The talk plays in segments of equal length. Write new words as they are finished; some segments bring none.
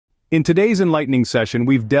In today's enlightening session,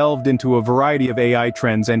 we've delved into a variety of AI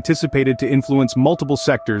trends anticipated to influence multiple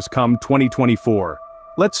sectors come 2024.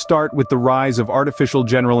 Let's start with the rise of artificial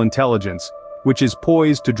general intelligence, which is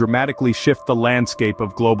poised to dramatically shift the landscape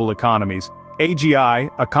of global economies. AGI,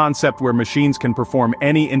 a concept where machines can perform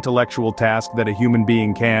any intellectual task that a human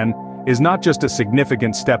being can, is not just a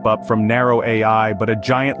significant step up from narrow AI but a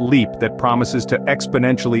giant leap that promises to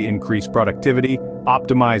exponentially increase productivity,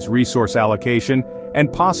 optimize resource allocation,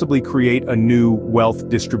 and possibly create a new wealth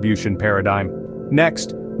distribution paradigm.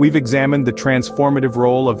 Next, we've examined the transformative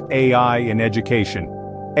role of AI in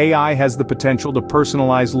education. AI has the potential to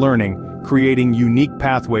personalize learning, creating unique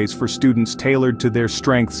pathways for students tailored to their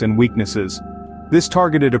strengths and weaknesses. This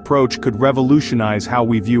targeted approach could revolutionize how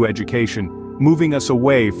we view education, moving us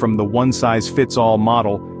away from the one-size-fits-all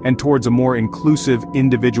model and towards a more inclusive,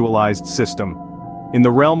 individualized system. In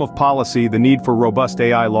the realm of policy, the need for robust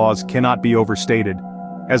AI laws cannot be overstated.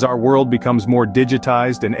 As our world becomes more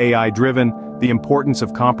digitized and AI-driven, the importance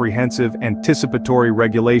of comprehensive, anticipatory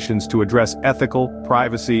regulations to address ethical,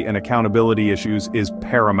 privacy, and accountability issues is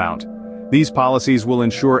paramount. These policies will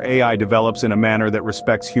ensure AI develops in a manner that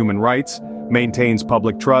respects human rights, maintains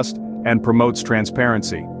public trust, and promotes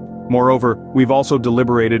transparency. Moreover, we've also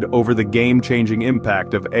deliberated over the game-changing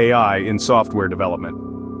impact of AI in software development.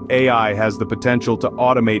 AI has the potential to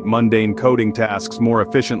automate mundane coding tasks more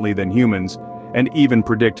efficiently than humans, and even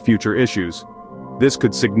predict future issues. This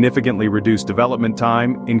could significantly reduce development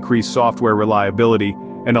time, increase software reliability,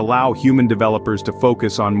 and allow human developers to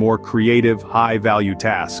focus on more creative, high-value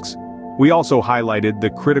tasks. We also highlighted the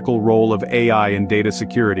critical role of AI in data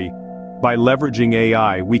security. By leveraging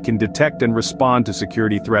AI, we can detect and respond to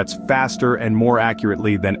security threats faster and more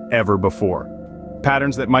accurately than ever before.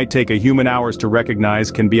 Patterns that might take a human hours to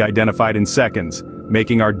recognize can be identified in seconds,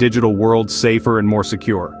 making our digital world safer and more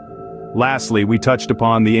secure. Lastly, we touched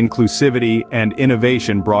upon the inclusivity and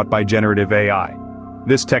innovation brought by generative AI.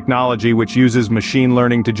 This technology, which uses machine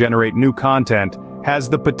learning to generate new content, has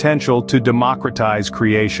the potential to democratize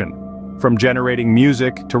creation. From generating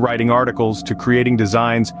music, to writing articles, to creating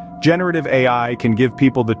designs, generative AI can give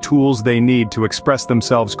people the tools they need to express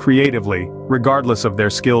themselves creatively, regardless of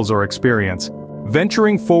their skills or experience.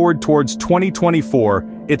 Venturing forward towards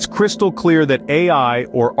 2024, it's crystal clear that AI,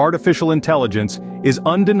 or artificial intelligence, is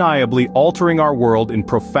undeniably altering our world in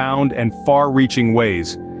profound and far-reaching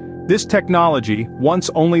ways. This technology, once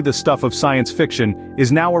only the stuff of science fiction,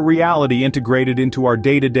 is now a reality integrated into our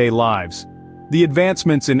day-to-day lives. The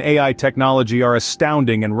advancements in AI technology are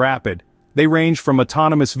astounding and rapid. They range from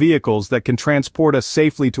autonomous vehicles that can transport us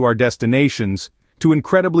safely to our destinations, to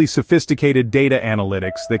incredibly sophisticated data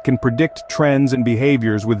analytics that can predict trends and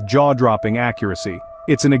behaviors with jaw-dropping accuracy.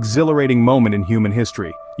 It's an exhilarating moment in human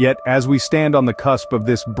history. Yet, as we stand on the cusp of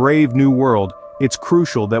this brave new world, it's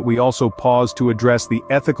crucial that we also pause to address the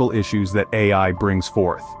ethical issues that AI brings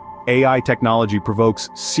forth. AI technology provokes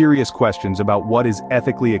serious questions about what is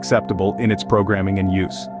ethically acceptable in its programming and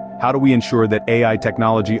use. How do we ensure that AI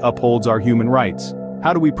technology upholds our human rights?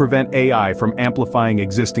 How do we prevent AI from amplifying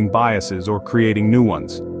existing biases or creating new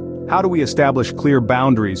ones? How do we establish clear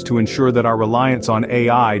boundaries to ensure that our reliance on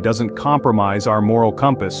AI doesn't compromise our moral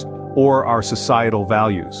compass or our societal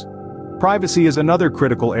values? Privacy is another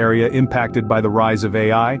critical area impacted by the rise of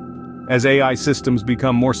AI. As AI systems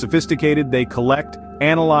become more sophisticated, they collect,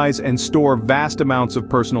 analyze, and store vast amounts of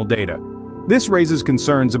personal data. This raises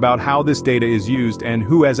concerns about how this data is used and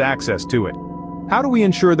who has access to it. How do we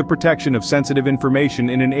ensure the protection of sensitive information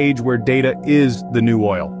in an age where data is the new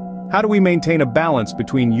oil? How do we maintain a balance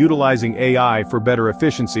between utilizing AI for better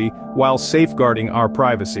efficiency while safeguarding our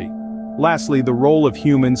privacy? Lastly, the role of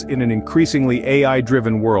humans in an increasingly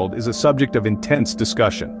AI-driven world is a subject of intense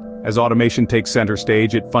discussion. As automation takes center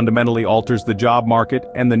stage, it fundamentally alters the job market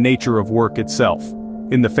and the nature of work itself.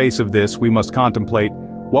 In the face of this, we must contemplate,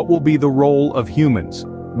 what will be the role of humans?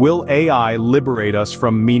 Will AI liberate us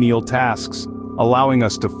from menial tasks, allowing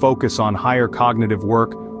us to focus on higher cognitive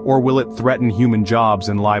work, or will it threaten human jobs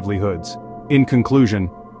and livelihoods? In conclusion,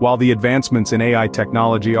 while the advancements in AI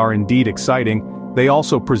technology are indeed exciting, they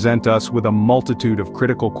also present us with a multitude of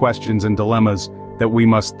critical questions and dilemmas that we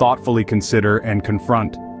must thoughtfully consider and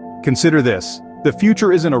confront. Consider this: the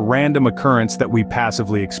future isn't a random occurrence that we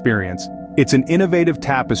passively experience. It's an innovative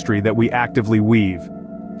tapestry that we actively weave.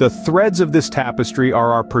 The threads of this tapestry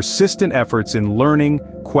are our persistent efforts in learning,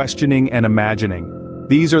 questioning, and imagining.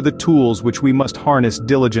 These are the tools which we must harness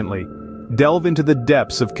diligently. Delve into the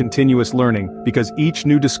depths of continuous learning, because each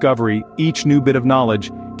new discovery, each new bit of knowledge,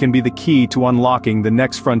 can be the key to unlocking the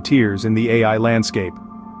next frontiers in the AI landscape.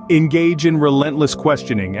 Engage in relentless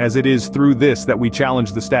questioning, as it is through this that we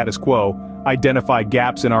challenge the status quo, identify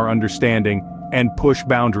gaps in our understanding, and push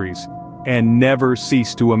boundaries, and never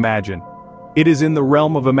cease to imagine. It is in the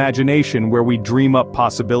realm of imagination where we dream up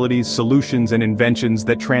possibilities, solutions, and inventions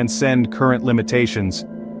that transcend current limitations.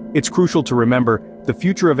 It's crucial to remember, the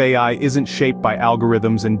future of AI isn't shaped by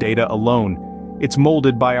algorithms and data alone. It's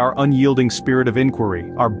molded by our unyielding spirit of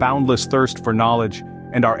inquiry, our boundless thirst for knowledge,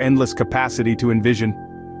 and our endless capacity to envision.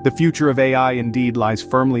 The future of AI indeed lies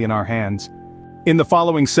firmly in our hands. In the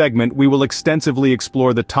following segment, we will extensively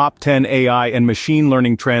explore the top 10 AI and machine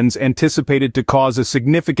learning trends anticipated to cause a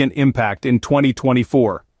significant impact in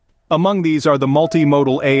 2024. Among these are the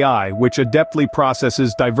multimodal AI, which adeptly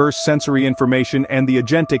processes diverse sensory information, and the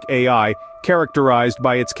agentic AI, characterized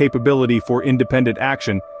by its capability for independent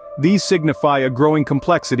action. These signify a growing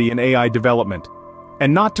complexity in AI development.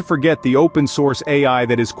 And not to forget the open-source AI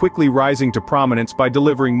that is quickly rising to prominence by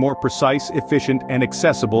delivering more precise, efficient, and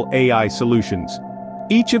accessible AI solutions.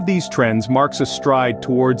 Each of these trends marks a stride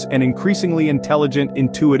towards an increasingly intelligent,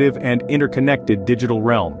 intuitive, and interconnected digital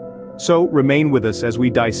realm. So, remain with us as we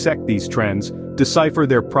dissect these trends, decipher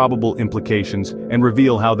their probable implications, and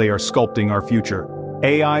reveal how they are sculpting our future.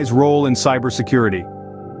 AI's role in cybersecurity.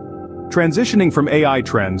 Transitioning from AI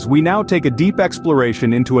trends, we now take a deep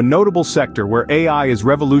exploration into a notable sector where AI is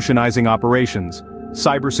revolutionizing operations: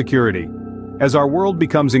 cybersecurity. As our world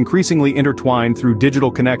becomes increasingly intertwined through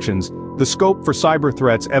digital connections, the scope for cyber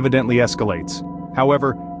threats evidently escalates.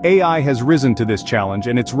 However, AI has risen to this challenge,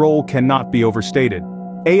 and its role cannot be overstated.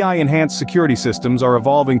 AI-enhanced security systems are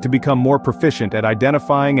evolving to become more proficient at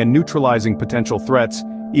identifying and neutralizing potential threats,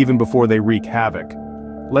 even before they wreak havoc.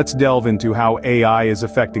 Let's delve into how AI is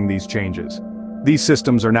affecting these changes. These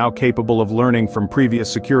systems are now capable of learning from previous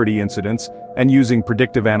security incidents and using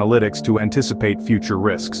predictive analytics to anticipate future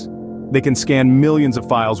risks. They can scan millions of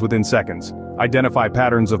files within seconds, identify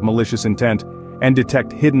patterns of malicious intent, and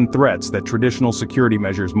detect hidden threats that traditional security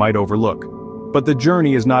measures might overlook. But the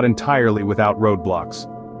journey is not entirely without roadblocks.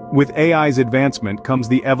 With AI's advancement comes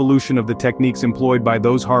the evolution of the techniques employed by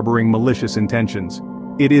those harboring malicious intentions.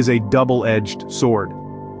 It is a double-edged sword.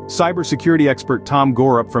 Cybersecurity expert Tom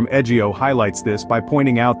Gorup from Edgio highlights this by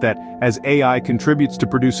pointing out that, as AI contributes to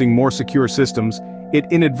producing more secure systems, it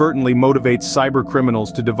inadvertently motivates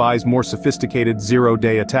cybercriminals to devise more sophisticated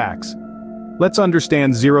zero-day attacks. Let's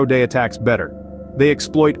understand zero-day attacks better. They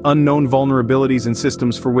exploit unknown vulnerabilities in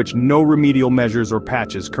systems for which no remedial measures or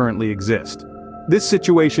patches currently exist. This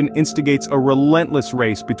situation instigates a relentless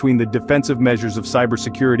race between the defensive measures of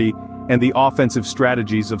cybersecurity and the offensive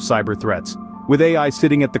strategies of cyber threats, with AI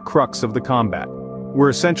sitting at the crux of the combat. We're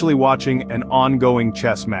essentially watching an ongoing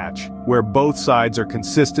chess match, where both sides are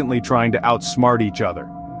consistently trying to outsmart each other.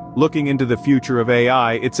 Looking into the future of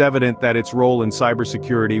AI, it's evident that its role in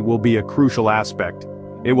cybersecurity will be a crucial aspect.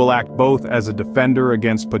 It will act both as a defender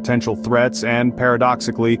against potential threats and,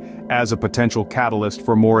 paradoxically, as a potential catalyst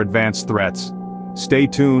for more advanced threats. Stay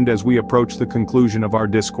tuned as we approach the conclusion of our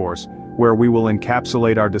discourse, where we will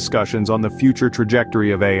encapsulate our discussions on the future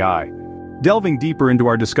trajectory of AI. Delving deeper into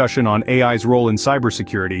our discussion on AI's role in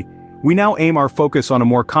cybersecurity, we now aim our focus on a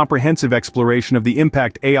more comprehensive exploration of the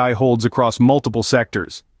impact AI holds across multiple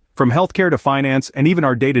sectors. From healthcare to finance and even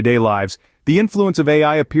our day-to-day lives, the influence of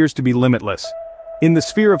AI appears to be limitless. In the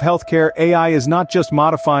sphere of healthcare, AI is not just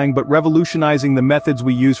modifying but revolutionizing the methods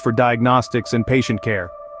we use for diagnostics and patient care.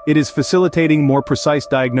 It is facilitating more precise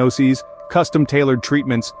diagnoses, custom-tailored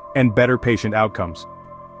treatments, and better patient outcomes.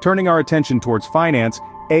 Turning our attention towards finance,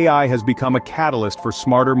 AI has become a catalyst for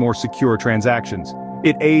smarter, more secure transactions.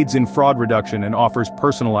 It aids in fraud reduction and offers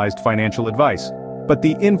personalized financial advice. But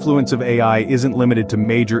the influence of AI isn't limited to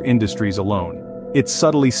major industries alone. It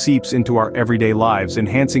subtly seeps into our everyday lives,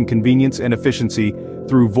 enhancing convenience and efficiency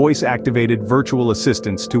through voice-activated virtual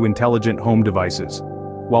assistants to intelligent home devices.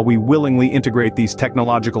 While we willingly integrate these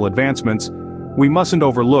technological advancements, we mustn't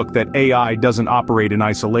overlook that AI doesn't operate in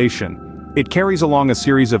isolation. It carries along a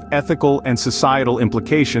series of ethical and societal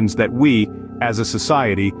implications that we, as a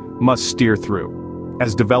society, must steer through.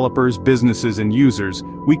 As developers, businesses, and users,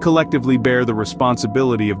 we collectively bear the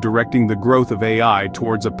responsibility of directing the growth of AI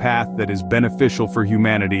towards a path that is beneficial for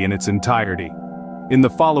humanity in its entirety. In the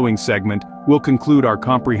following segment, we'll conclude our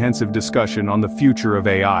comprehensive discussion on the future of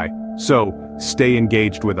AI, so stay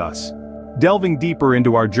engaged with us. Delving deeper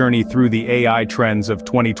into our journey through the AI trends of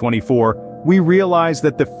 2024, we realize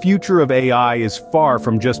that the future of AI is far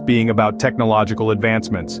from just being about technological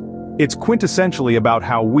advancements. It's quintessentially about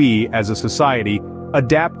how we, as a society,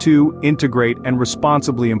 adapt to, integrate, and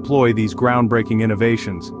responsibly employ these groundbreaking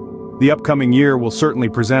innovations. The upcoming year will certainly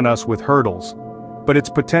present us with hurdles, but its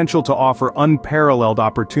potential to offer unparalleled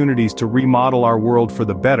opportunities to remodel our world for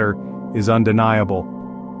the better is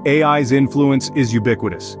undeniable. AI's influence is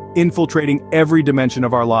ubiquitous, infiltrating every dimension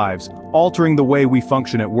of our lives, altering the way we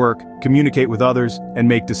function at work, communicate with others, and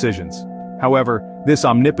make decisions. However, this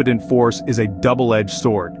omnipotent force is a double-edged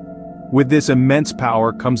sword. With this immense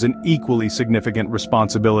power comes an equally significant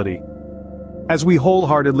responsibility. As we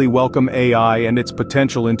wholeheartedly welcome AI and its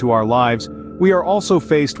potential into our lives, we are also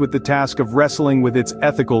faced with the task of wrestling with its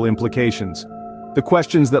ethical implications. The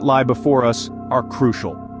questions that lie before us are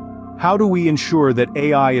crucial. How do we ensure that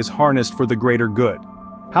AI is harnessed for the greater good?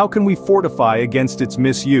 How can we fortify against its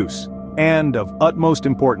misuse? And, of utmost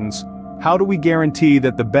importance, how do we guarantee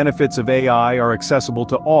that the benefits of AI are accessible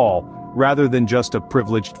to all, rather than just a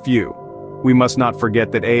privileged few? We must not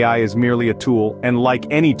forget that AI is merely a tool, and like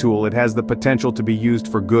any tool, it has the potential to be used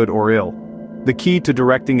for good or ill. The key to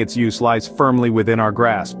directing its use lies firmly within our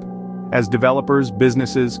grasp. As developers,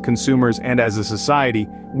 businesses, consumers, and as a society,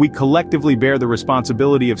 we collectively bear the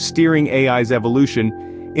responsibility of steering AI's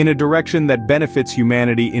evolution in a direction that benefits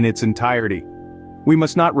humanity in its entirety. We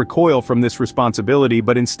must not recoil from this responsibility,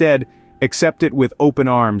 but instead, accept it with open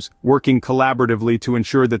arms, working collaboratively to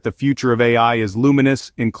ensure that the future of AI is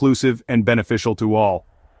luminous, inclusive, and beneficial to all.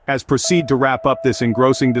 As we proceed to wrap up this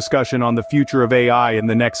engrossing discussion on the future of AI in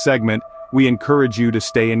the next segment, we encourage you to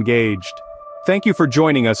stay engaged. Thank you for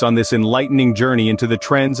joining us on this enlightening journey into the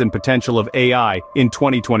trends and potential of AI in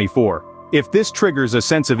 2024. If this triggers a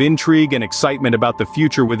sense of intrigue and excitement about the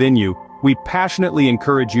future within you, we passionately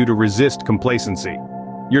encourage you to resist complacency.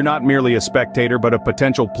 You're not merely a spectator but a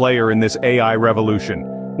potential player in this AI revolution.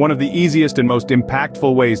 One of the easiest and most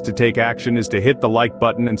impactful ways to take action is to hit the like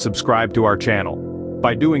button and subscribe to our channel.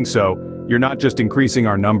 By doing so, you're not just increasing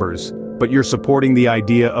our numbers, but you're supporting the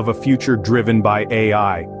idea of a future driven by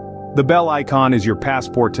AI. The bell icon is your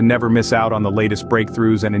passport to never miss out on the latest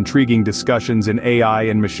breakthroughs and intriguing discussions in AI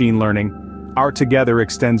and machine learning. Our together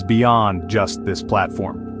extends beyond just this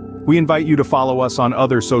platform. We invite you to follow us on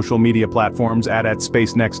other social media platforms at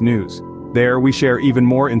SpaceNeXtNews. There, we share even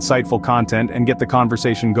more insightful content and get the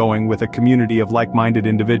conversation going with a community of like-minded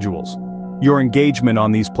individuals. Your engagement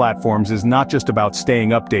on these platforms is not just about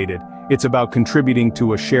staying updated, it's about contributing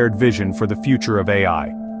to a shared vision for the future of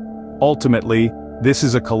AI. Ultimately, this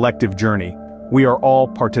is a collective journey. We are all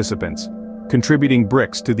participants, contributing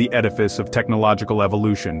bricks to the edifice of technological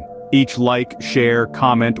evolution. Each like, share,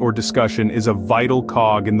 comment, or discussion is a vital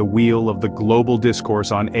cog in the wheel of the global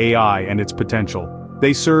discourse on AI and its potential.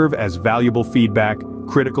 They serve as valuable feedback,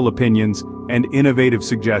 critical opinions, and innovative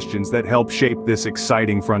suggestions that help shape this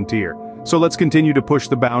exciting frontier. So let's continue to push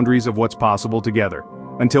the boundaries of what's possible together.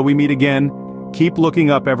 Until we meet again, keep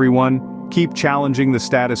looking up, everyone, keep challenging the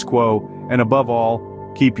status quo, and above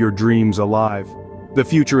all, keep your dreams alive. The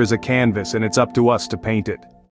future is a canvas and it's up to us to paint it.